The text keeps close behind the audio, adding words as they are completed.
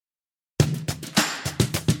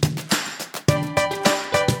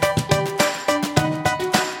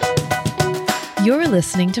You're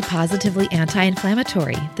listening to Positively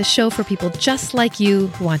Anti-Inflammatory, the show for people just like you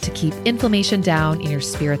who want to keep inflammation down and your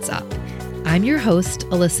spirits up. I'm your host,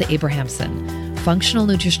 Alyssa Abrahamson, functional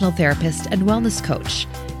nutritional therapist and wellness coach.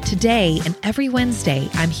 Today and every Wednesday,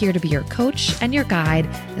 I'm here to be your coach and your guide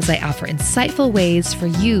as I offer insightful ways for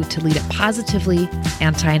you to lead a positively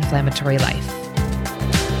anti-inflammatory life.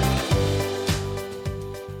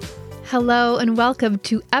 Hello and welcome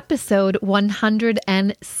to episode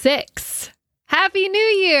 106. Happy New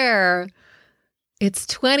Year! It's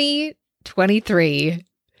 2023.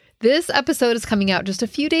 This episode is coming out just a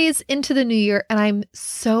few days into the new year, and I'm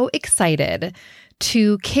so excited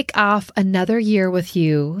to kick off another year with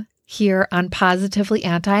you here on Positively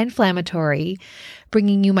Anti-Inflammatory,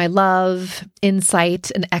 bringing you my love, insight,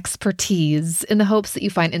 and expertise in the hopes that you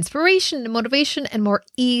find inspiration and motivation and more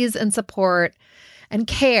ease and support and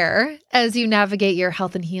care as you navigate your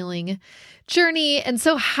health and healing journey. And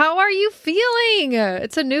so how are you feeling?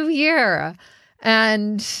 It's a new year.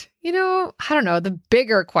 And, I don't know, the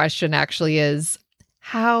bigger question actually is,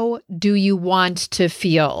 how do you want to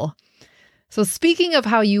feel? So speaking of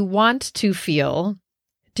how you want to feel,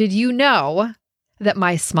 did you know that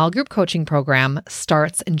my small group coaching program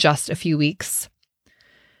starts in just a few weeks?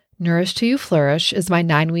 Nourish to You Flourish is my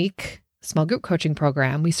 9-week small group coaching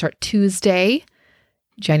program. We start Tuesday,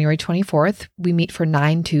 January 24th. We meet for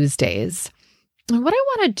 9 Tuesdays. And what I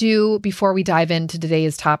want to do before we dive into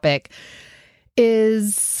today's topic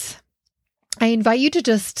is I invite you to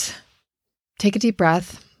just take a deep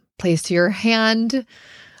breath, place your hand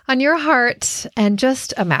on your heart, and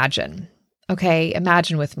just imagine. Okay,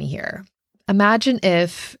 imagine with me here. Imagine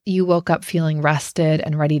if you woke up feeling rested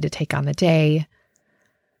and ready to take on the day.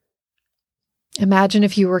 Imagine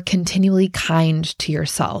if you were continually kind to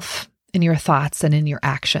yourself in your thoughts and in your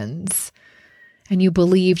actions, and you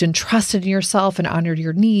believed and trusted in yourself and honored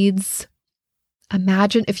your needs.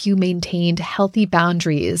 Imagine if you maintained healthy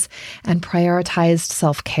boundaries and prioritized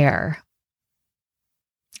self-care.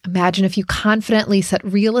 Imagine if you confidently set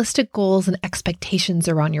realistic goals and expectations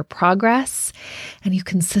around your progress, and you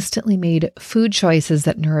consistently made food choices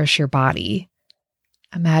that nourish your body.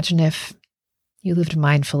 Imagine if you lived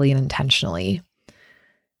mindfully and intentionally.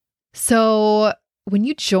 So when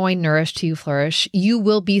you join Nourish to You Flourish, you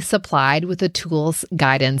will be supplied with the tools,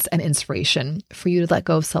 guidance, and inspiration for you to let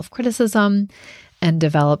go of self-criticism and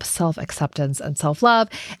develop self-acceptance and self-love.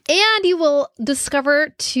 And you will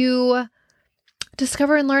discover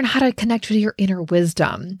and learn how to connect with your inner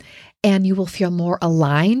wisdom. And you will feel more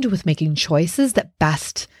aligned with making choices that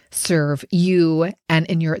best serve you and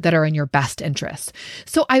that are in your best interests.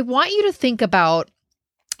 So I want you to think about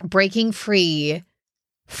breaking free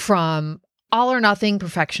from all or nothing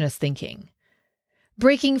perfectionist thinking,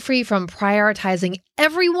 breaking free from prioritizing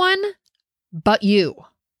everyone but you,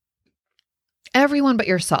 everyone but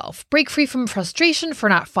yourself. Break free from frustration for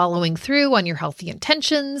not following through on your healthy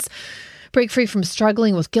intentions. Break free from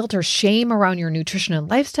struggling with guilt or shame around your nutrition and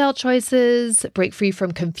lifestyle choices. Break free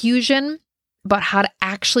from confusion about how to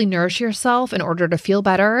actually nourish yourself in order to feel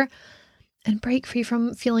better. And break free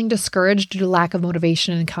from feeling discouraged due to lack of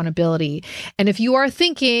motivation and accountability. And if you are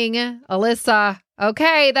thinking, Alyssa,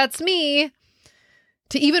 okay, that's me,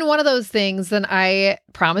 to even one of those things, then I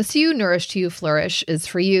promise you, Nourish to You Flourish is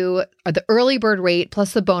for you. The early bird rate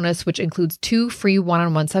plus the bonus, which includes 2 free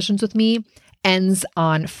one-on-one sessions with me, ends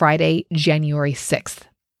on Friday, January 6th.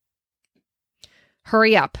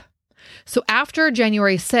 Hurry up. So after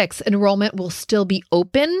January 6th, enrollment will still be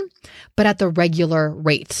open, but at the regular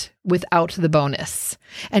rate without the bonus.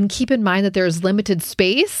 And keep in mind that there's limited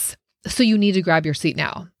space, so you need to grab your seat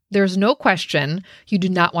now. There's no question you do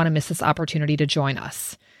not want to miss this opportunity to join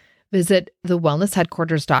us. Visit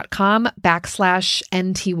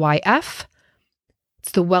thewellnessheadquarters.com/NTYF.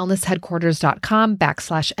 It's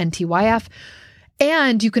thewellnessheadquarters.com/NTYF.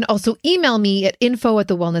 And you can also email me at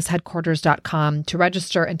info@thewellnessheadquarters.com to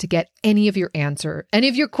register and to get any of your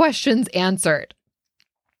questions answered.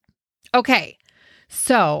 Okay,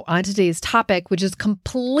 so on today's topic, which is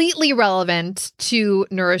completely relevant to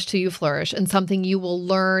Nourish to You Flourish and something you will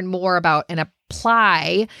learn more about and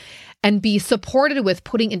apply and be supported with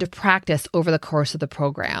putting into practice over the course of the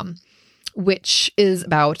program, which is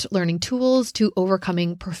about learning tools to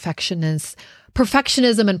overcoming perfectionism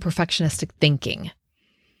and perfectionistic thinking.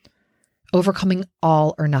 Overcoming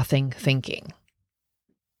all or nothing thinking.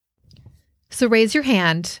 So raise your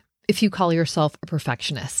hand if you call yourself a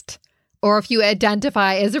perfectionist, or if you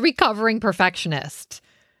identify as a recovering perfectionist,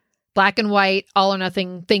 black and white, all or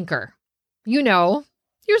nothing thinker. You're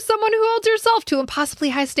someone who holds yourself to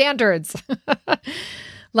impossibly high standards.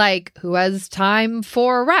 Like, who has time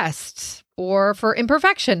for rest or for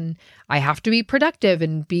imperfection? I have to be productive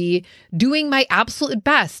and be doing my absolute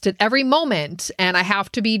best at every moment. And I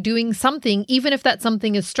have to be doing something, even if that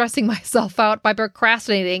something is stressing myself out by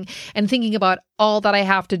procrastinating and thinking about all that I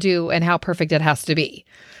have to do and how perfect it has to be.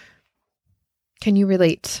 Can you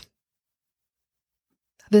relate?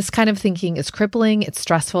 This kind of thinking is crippling, it's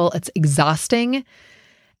stressful, it's exhausting,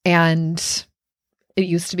 and it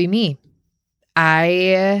used to be me.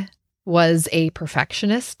 I was a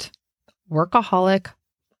perfectionist, workaholic,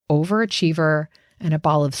 overachiever, and a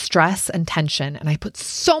ball of stress and tension, and I put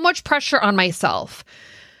so much pressure on myself.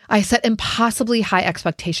 I set impossibly high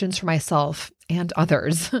expectations for myself and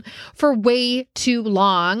others for way too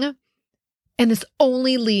long, and this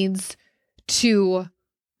only leads to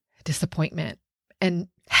disappointment and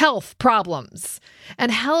health problems.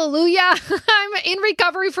 And hallelujah, I'm in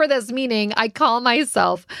recovery for this, meaning I call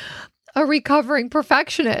myself a recovering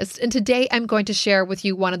perfectionist. And today I'm going to share with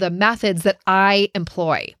you one of the methods that I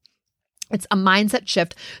employ. It's a mindset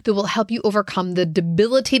shift that will help you overcome the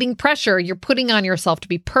debilitating pressure you're putting on yourself to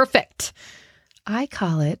be perfect. I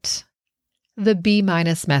call it the B-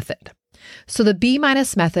 method. So the B-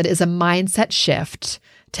 method is a mindset shift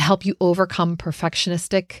to help you overcome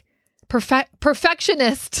perfectionist,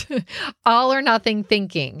 all or nothing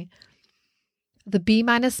thinking. The B-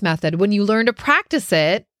 method, when you learn to practice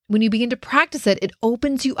it, when you begin to practice it, it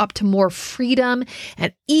opens you up to more freedom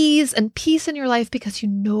and ease and peace in your life because you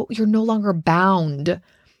know you're no longer bound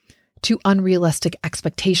to unrealistic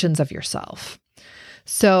expectations of yourself.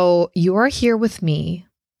 So you are here with me,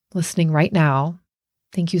 listening right now.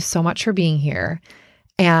 Thank you so much for being here.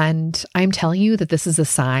 And I'm telling you that this is a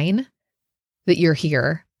sign that you're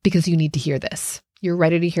here because you need to hear this. You're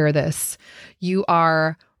ready to hear this. You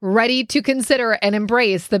are ready to consider and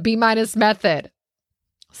embrace the B- method.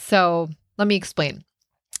 So let me explain.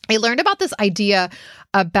 I learned about this idea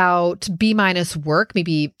about B- work,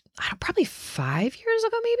 probably 5 years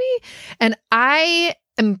ago, maybe. And I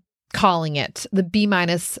am calling it the B-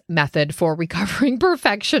 method for recovering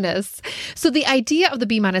perfectionists. So the idea of the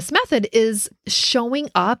B- method is showing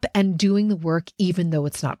up and doing the work even though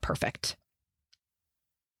it's not perfect.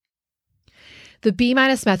 The B-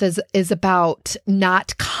 method is about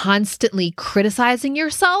not constantly criticizing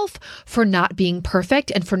yourself for not being perfect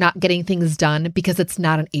and for not getting things done because it's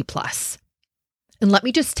not an A+. And let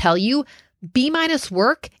me just tell you, B-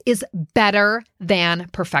 work is better than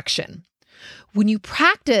perfection. When you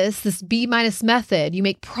practice this B- method, you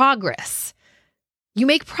make progress. You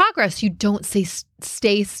make progress. You don't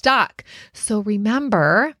stay stuck. So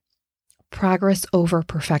remember, progress over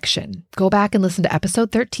perfection. Go back and listen to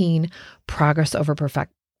episode 13, progress over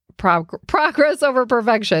perfection.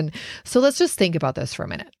 So let's just think about this for a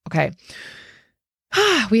minute, okay?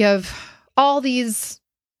 We have all these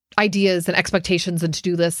ideas and expectations and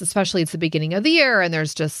to-do lists, especially it's the beginning of the year, and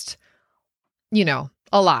there's just,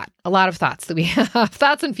 a lot of thoughts that we have,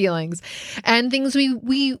 thoughts and feelings, and things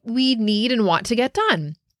we need and want to get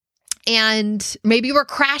done. And maybe we're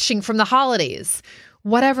crashing from the holidays,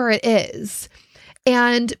 whatever it is.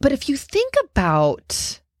 But if you think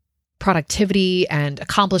about productivity and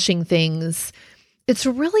accomplishing things, it's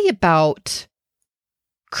really about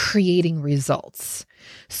creating results.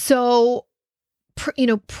 So,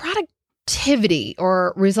 productivity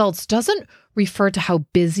or results doesn't refer to how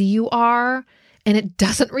busy you are, and it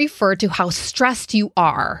doesn't refer to how stressed you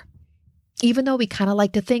are. Even though we kind of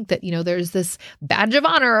like to think that, there's this badge of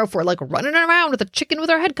honor if we're like running around with a chicken with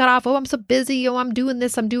our head cut off. Oh, I'm so busy. Oh, I'm doing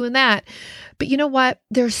this, I'm doing that. But you know what?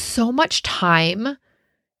 There's so much time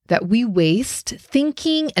that we waste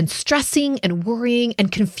thinking and stressing and worrying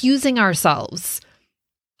and confusing ourselves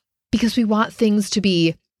because we want things to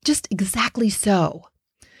be just exactly so.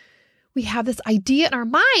 We have this idea in our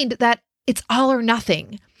mind that it's all or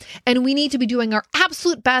nothing, and we need to be doing our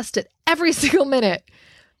absolute best at every single minute.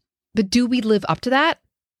 But do we live up to that?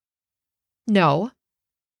 No.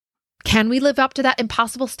 Can we live up to that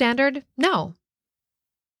impossible standard? No.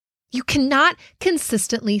 You cannot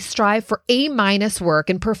consistently strive for A- work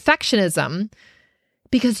and perfectionism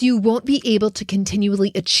because you won't be able to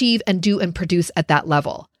continually achieve and do and produce at that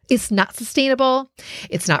level. It's not sustainable.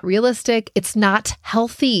 It's not realistic. It's not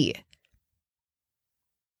healthy.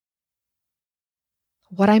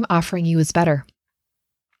 What I'm offering you is better.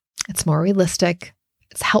 It's more realistic.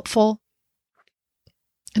 It's helpful,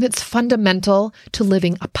 and it's fundamental to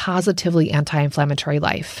living a positively anti-inflammatory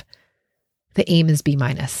life. The aim is B-.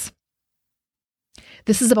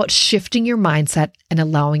 This is about shifting your mindset and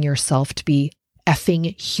allowing yourself to be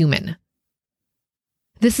effing human.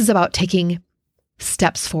 This is about taking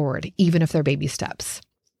steps forward, even if they're baby steps.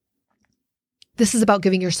 This is about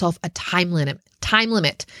giving yourself a time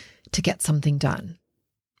limit to get something done.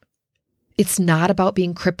 It's not about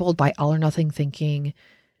being crippled by all or nothing thinking.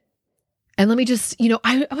 And let me just,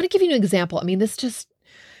 I want to give you an example. I mean, this just,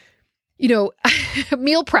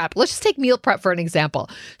 meal prep. Let's just take meal prep for an example.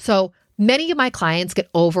 So many of my clients get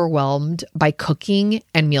overwhelmed by cooking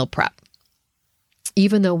and meal prep.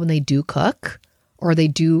 Even though when they do cook or they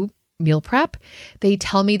do meal prep, they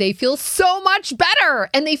tell me they feel so much better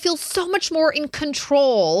and they feel so much more in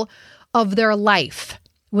control of their life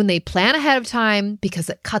when they plan ahead of time, because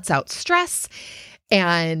it cuts out stress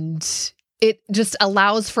and it just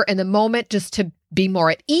allows for in the moment just to be more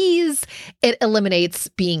at ease. It eliminates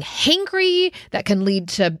being hangry that can lead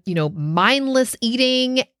to, mindless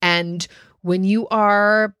eating. And when you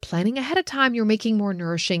are planning ahead of time, you're making more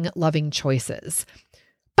nourishing, loving choices.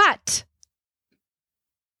 But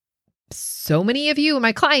so many of you,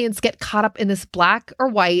 my clients, get caught up in this black or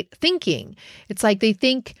white thinking. It's like they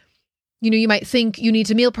think, you might think you need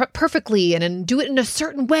to meal prep perfectly and do it in a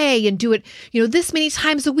certain way and do it, this many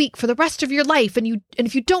times a week for the rest of your life. And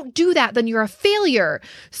if you don't do that, then you're a failure.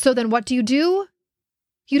 So then what do? You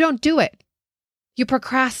don't do it. You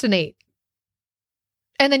procrastinate.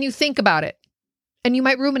 And then you think about it and you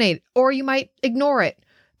might ruminate or you might ignore it.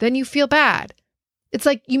 Then you feel bad. It's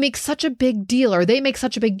like you make such a big deal, or they make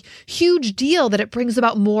such a huge deal that it brings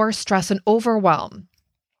about more stress and overwhelm.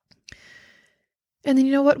 And then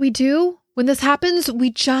you know what we do when this happens?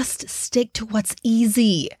 We just stick to what's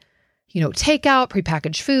easy. Takeout,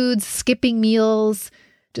 prepackaged foods, skipping meals,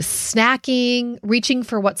 just snacking, reaching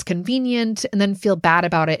for what's convenient, and then feel bad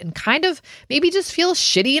about it and kind of maybe just feel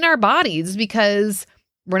shitty in our bodies because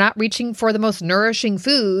we're not reaching for the most nourishing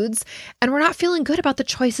foods and we're not feeling good about the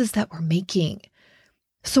choices that we're making.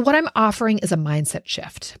 So what I'm offering is a mindset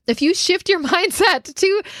shift. If you shift your mindset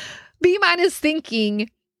to B-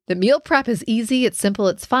 thinking, the meal prep is easy, it's simple,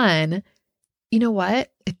 it's fun. You know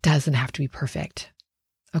what? It doesn't have to be perfect.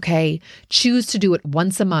 Okay? Choose to do it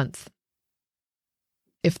once a month.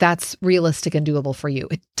 If that's realistic and doable for you,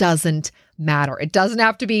 it doesn't matter. It doesn't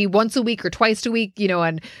have to be once a week or twice a week,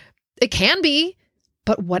 and it can be,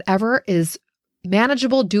 but whatever is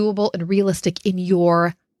manageable, doable, and realistic in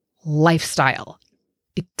your lifestyle.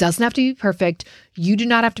 It doesn't have to be perfect. You do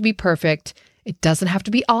not have to be perfect. It doesn't have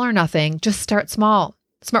to be all or nothing. Just start small.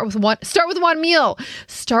 Start with one meal.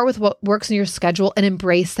 Start with what works in your schedule and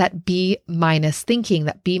embrace that B- thinking,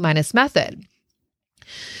 that B- method.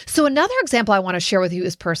 So another example I want to share with you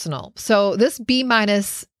is personal. So this B-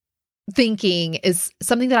 thinking is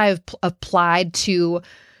something that I've applied to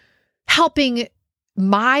helping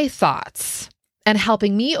my thoughts and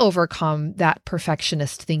helping me overcome that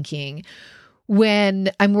perfectionist thinking when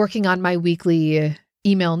I'm working on my weekly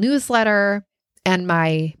email newsletter and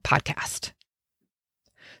my podcast.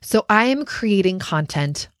 So I am creating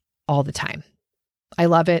content all the time. I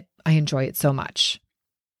love it. I enjoy it so much.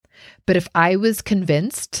 But if I was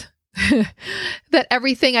convinced that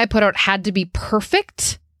everything I put out had to be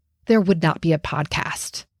perfect, there would not be a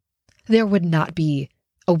podcast. There would not be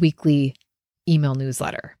a weekly email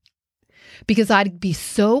newsletter. Because I'd be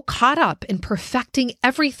so caught up in perfecting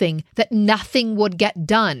everything that nothing would get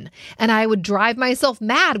done. And I would drive myself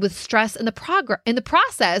mad with stress in the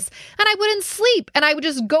process, and I wouldn't sleep. And I would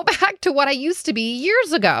just go back to what I used to be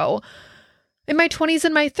years ago in my 20s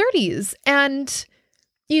and my 30s. And,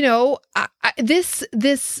 this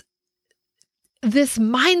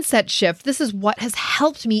mindset shift, this is what has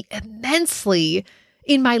helped me immensely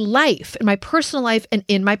in my life, in my personal life and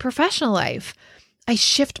in my professional life. I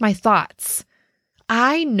shift my thoughts.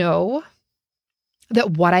 I know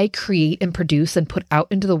that what I create and produce and put out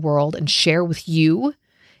into the world and share with you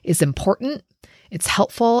is important, it's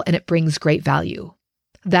helpful, and it brings great value.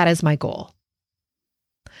 That is my goal.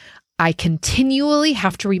 I continually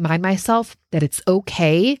have to remind myself that it's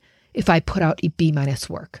okay if I put out B-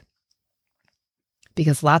 work.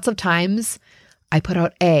 Because lots of times I put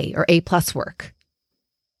out A or A+ work.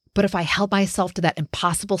 But if I held myself to that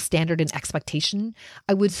impossible standard and expectation,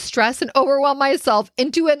 I would stress and overwhelm myself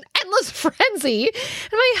into an endless frenzy,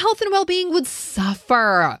 and my health and well-being would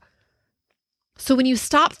suffer. So when you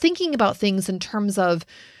stop thinking about things in terms of,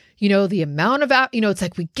 the amount of, it's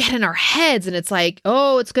like we get in our heads and it's like,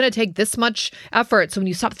 oh, it's going to take this much effort. So when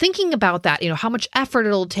you stop thinking about that, how much effort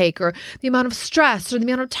it'll take or the amount of stress or the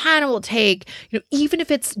amount of time it will take, even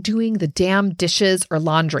if it's doing the damn dishes or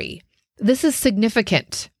laundry, this is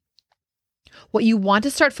significant. What you want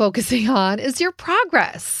to start focusing on is your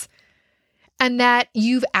progress and that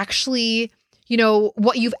you've actually,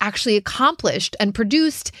 what you've actually accomplished and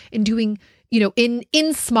produced in doing,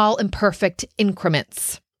 in small imperfect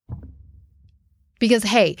increments. Because,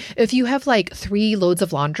 hey, if you have like 3 loads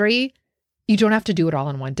of laundry, you don't have to do it all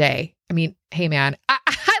in one day. I mean, hey man, I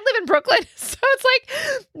live in Brooklyn. So it's like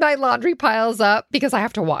my laundry piles up because I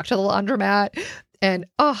have to walk to the laundromat. And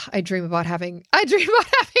I dream about having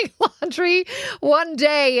laundry one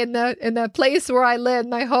day in the place where I live,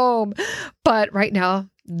 my home. But right now,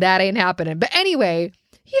 that ain't happening. But anyway,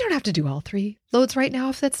 you don't have to do all 3 loads right now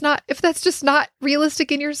if that's just not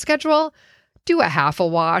realistic in your schedule. Do a half a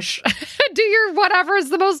wash. Do your whatever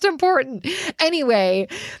is the most important. Anyway,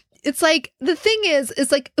 it's like the thing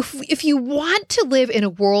is like if you want to live in a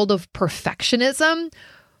world of perfectionism,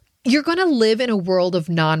 you're going to live in a world of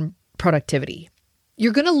non-productivity.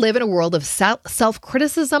 You're going to live in a world of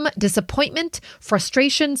self-criticism, disappointment,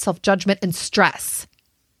 frustration, self-judgment, and stress.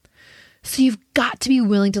 So you've got to be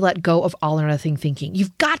willing to let go of all or nothing thinking.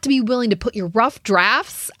 You've got to be willing to put your rough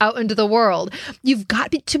drafts out into the world. You've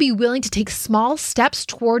got to be willing to take small steps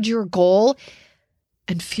towards your goal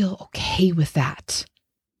and feel okay with that.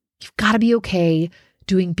 You've got to be okay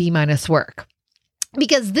doing B- work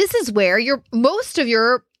because this is where most of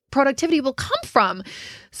your productivity will come from.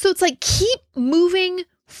 So it's like, keep moving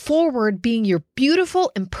forward, being your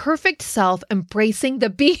beautiful and perfect self, embracing the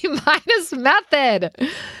B- method.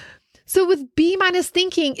 So with B-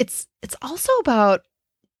 thinking, it's also about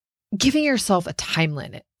giving yourself a time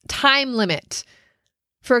limit.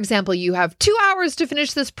 For example, you have 2 hours to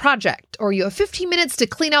finish this project, or you have 15 minutes to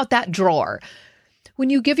clean out that drawer. When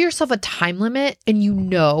you give yourself a time limit and you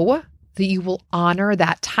know that you will honor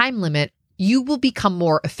that time limit, you will become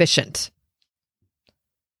more efficient.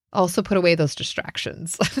 Also put away those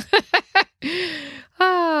distractions.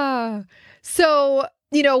 So,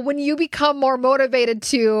 when you become more motivated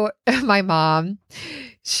my mom,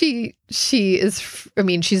 she's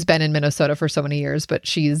been in Minnesota for so many years, but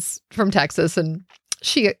she's from Texas and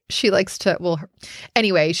she likes to,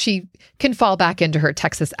 anyway, she can fall back into her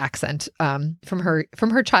Texas accent, from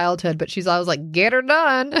her childhood, but she's always like, get her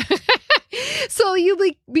done. So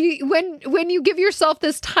when you give yourself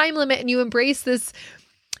this time limit and you embrace this,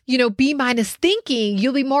 B- thinking,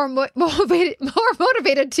 you'll be more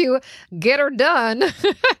motivated to get her done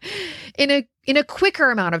in a quicker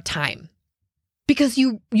amount of time, because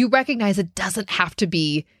you recognize it doesn't have to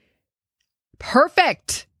be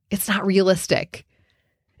perfect. It's not realistic.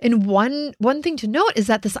 And one thing to note is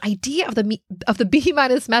that this idea of the B-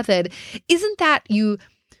 method isn't that you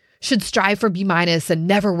should strive for B- and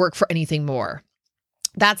never work for anything more.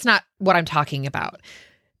 That's not what I'm talking about.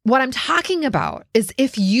 What I'm talking about is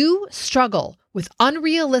if you struggle with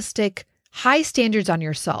unrealistic, high standards on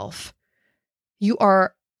yourself, you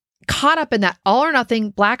are caught up in that all or nothing,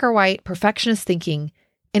 black or white, perfectionist thinking,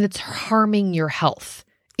 and it's harming your health.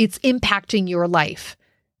 It's impacting your life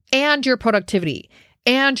and your productivity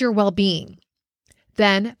and your well-being.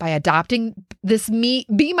 Then by adopting this B-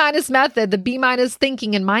 method, the B-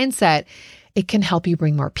 thinking and mindset, it can help you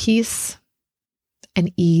bring more peace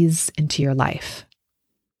and ease into your life.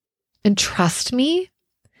 And trust me,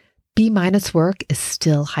 B- work is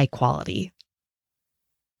still high quality.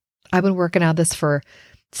 I've been working on this for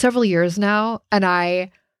several years now, and I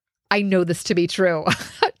know this to be true.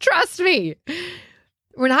 Trust me.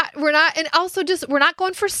 We're not, and also we're not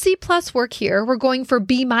going for C+ work here. We're going for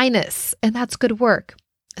B-, and that's good work.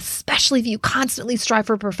 Especially if you constantly strive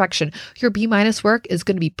for perfection. Your B- work is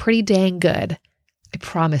going to be pretty dang good. I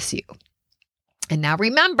promise you. And now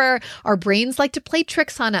remember, our brains like to play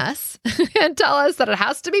tricks on us and tell us that it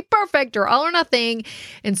has to be perfect or all or nothing.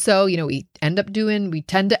 And so, we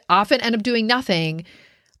tend to often end up doing nothing.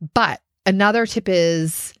 But another tip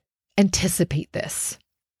is anticipate this.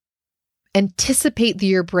 Anticipate that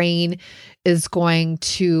your brain is going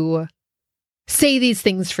to say these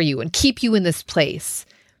things for you and keep you in this place.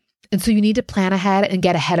 And so you need to plan ahead and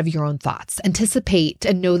get ahead of your own thoughts. Anticipate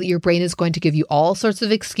and know that your brain is going to give you all sorts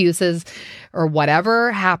of excuses or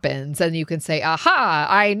whatever happens. And you can say, aha,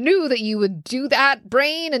 I knew that you would do that,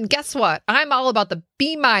 brain. And guess what? I'm all about the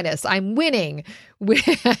B-. I'm winning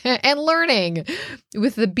and learning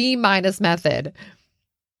with the B- method.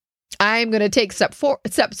 I'm going to take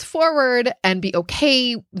steps forward and be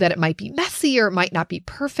okay that it might be messy or it might not be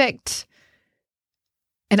perfect.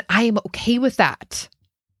 And I am okay with that.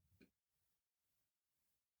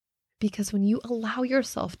 Because when you allow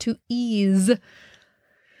yourself to ease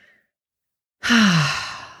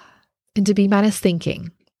into B-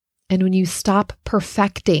 thinking, and when you stop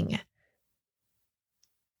perfecting,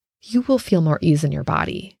 you will feel more ease in your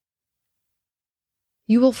body.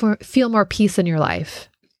 You will feel more peace in your life.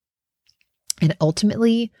 And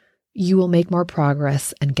ultimately, you will make more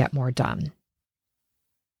progress and get more done.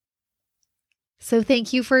 So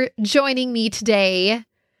thank you for joining me today.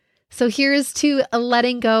 So here's to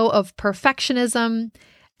letting go of perfectionism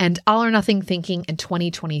and all or nothing thinking in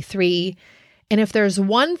 2023 And if there's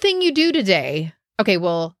one thing you do today, okay,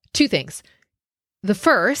 well, two things. The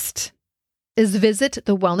first is visit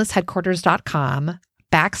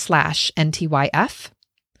thewellnessheadquarters.com/NTYF.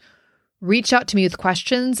 Reach out to me with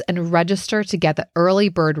questions and register to get the early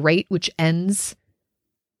bird rate, which ends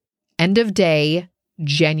end of day,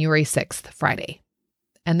 January 6th, Friday.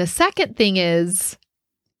 And the second thing is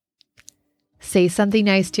say something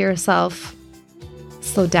nice to yourself,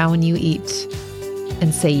 slow down when you eat,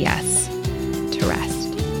 and say yes to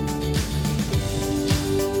rest.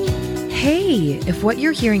 Hey, if what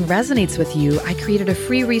you're hearing resonates with you, I created a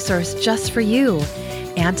free resource just for you,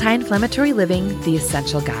 Anti-Inflammatory Living, The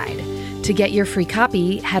Essential Guide. To get your free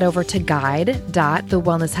copy, head over to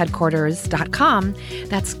guide.thewellnessheadquarters.com.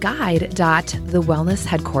 That's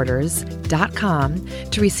guide.thewellnessheadquarters.com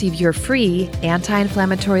to receive your free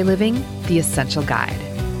Anti-Inflammatory Living, The Essential Guide.